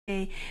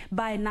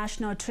by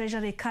National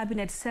Treasury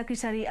Cabinet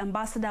Secretary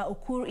Ambassador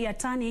Ukur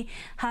Yatani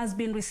has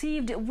been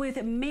received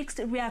with mixed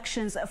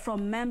reactions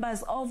from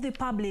members of the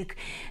public.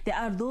 There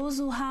are those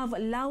who have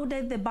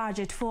lauded the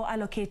budget for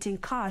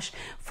allocating cash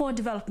for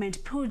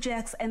development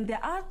projects, and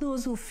there are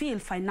those who feel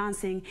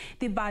financing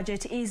the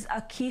budget is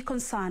a key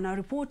concern. Our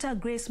reporter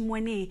Grace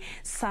Mueni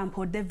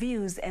sampled the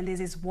views, and this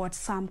is what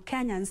some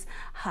Kenyans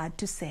had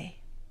to say.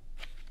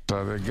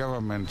 The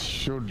government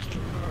should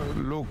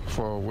look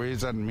for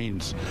ways and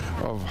means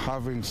of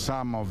having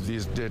some of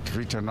this debt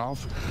written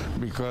off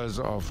because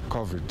of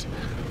COVID.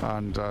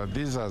 And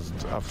this has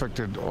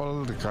affected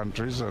all the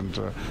countries, and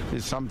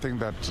it's something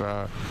that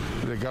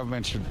the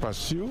government should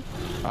pursue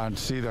and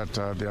see that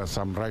there are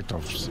some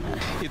write-offs.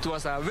 It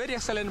was a very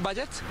excellent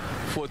budget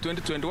for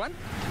 2021,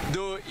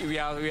 though we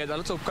had a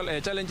lot of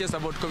challenges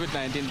about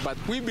COVID-19, but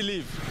we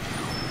believe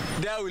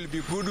there will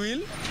be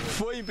goodwill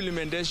for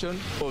implementation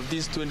of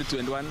this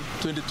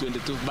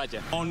 2021-2022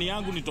 budget. Maoni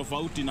yangu ni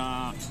tofauti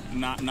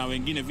na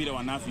wengine vile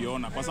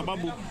wanavyoona, kwa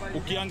sababu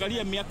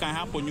ukiangalia miaka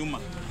hapo nyuma,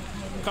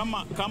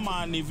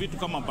 kama ni vitu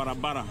kama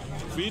barabara,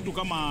 vitu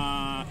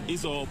kama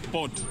hizo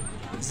port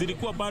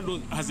zilikuwa bado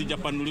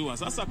hazijapanuliwa.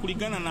 Sasa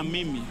kulingana na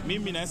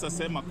mimi naweza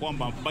sema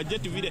kwamba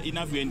bajeti vile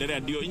inavyoendelea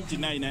ndio nchi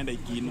nayo inaenda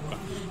ikiinuka.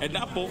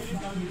 Endapo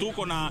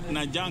tuko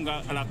na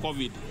janga la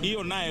COVID,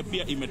 hiyo naye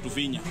pia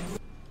imetufinya.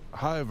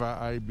 However,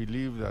 I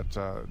believe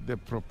that the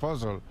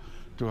proposal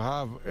to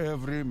have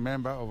every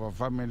member of a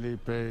family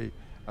pay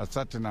a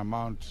certain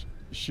amount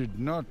should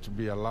not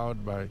be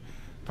allowed by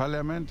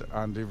Parliament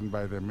and even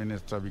by the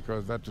minister,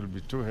 because that will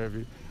be too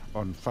heavy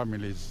on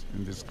families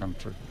in this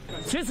country.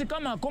 Sisi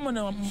kama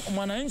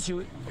mwananchi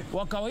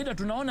wa kawaida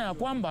tunaona ya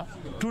kwamba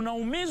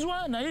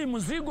tunaumizwa na hii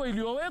mzigo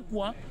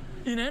iliyowekwa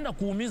inaenda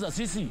kuumiza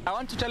sisi. I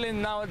want to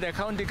challenge now the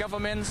county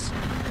governments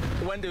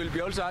when they will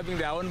be also having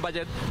their own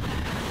budget.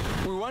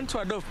 We want to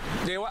adopt,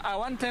 I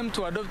want them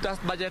to adopt that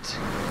budget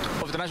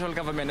of the national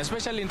government,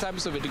 especially in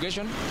terms of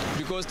education,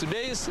 because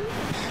today's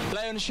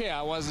lion's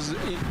share was,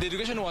 the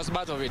education was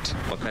part of it.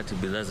 Wakati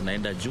bidhaa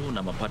zinaenda juu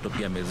na mapato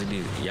pia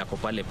mezidi yako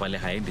pale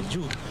haendi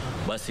juu,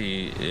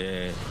 basi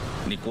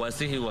ni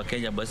kuwasihi wa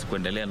Kenya basi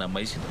kuendelea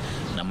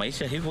na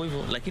maisha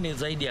hivyo, lakini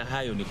zaidi ya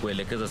hayo ni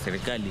kuelekeza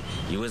serikali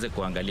iweze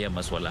kuangalia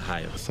masuala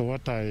hayo. So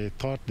what I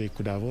thought they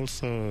could have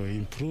also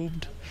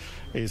improved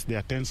is the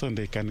attention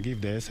they can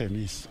give the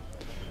SMEs.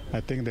 I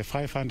think the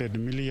 500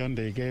 million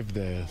they gave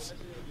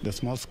the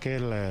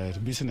small-scale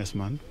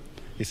businessman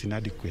is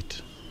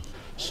inadequate.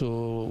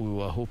 So we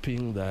were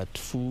hoping that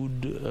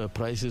food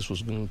prices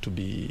was going to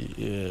be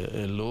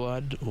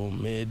lowered or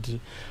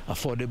made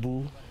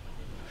affordable,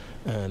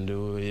 and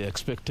we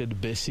expected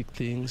basic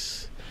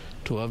things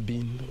to have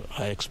been.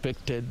 I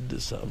expected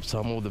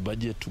some of the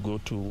budget to go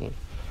to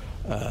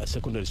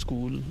secondary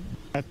school.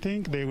 I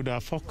think they would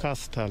have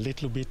focused a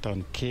little bit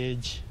on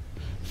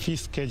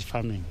fish cage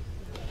farming.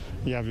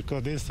 Yeah,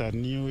 because this is a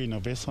new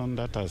innovation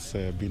that has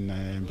been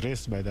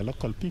embraced by the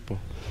local people,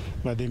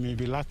 but they may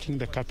be lacking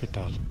the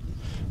capital.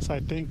 So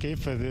I think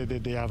if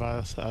they have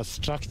a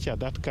structure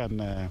that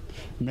can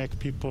make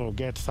people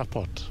get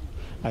support,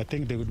 I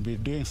think they would be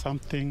doing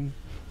something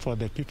for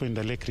the people in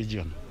the Lake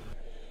region.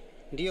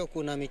 Ndio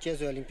kuna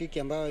michezo ya Olimpiki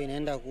ambayo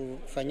inaenda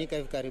kufanyika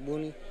hivi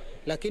karibuni,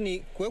 lakini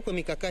kuwekwe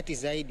mikakati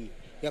zaidi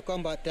ya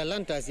kwamba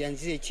talanta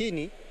zianzie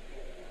chini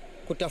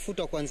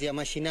kutafuta kuanzia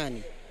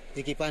mashinani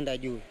zikipanda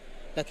juu.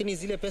 Lakini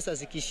zile pesa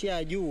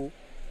zikishia juu,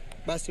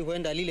 basi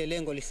huenda lile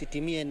lengo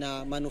lisitimie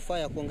na manufaa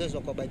ya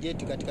kuongezwa kwa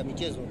bajeti katika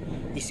michezo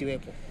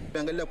isiwepo.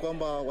 Angalia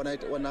kwamba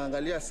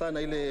wanaangalia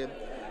sana ile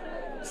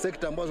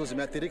sekta ambazo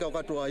zimeathirika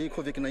wakati wa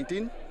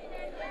COVID-19,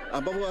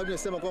 ambapo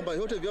wamesema kwamba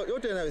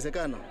yote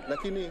yanawezekana,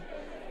 lakini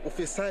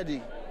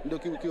ufisadi ndio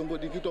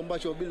kitu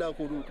ambacho bila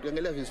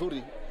kuangalia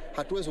vizuri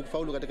hatuwezi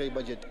kufaulu katika hii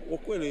budget.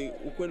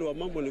 Ukweli wa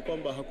mambo ni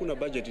kwamba hakuna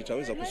budget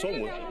itaweza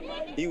kusomwa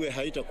iwe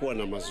haitakuwa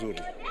na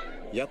mazuri.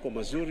 Yako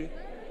mazuri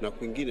na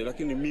kwingine,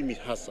 lakini mimi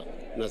hasa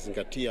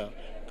nazingatia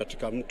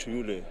katika mtu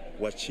yule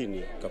wa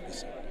chini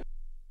kabisa.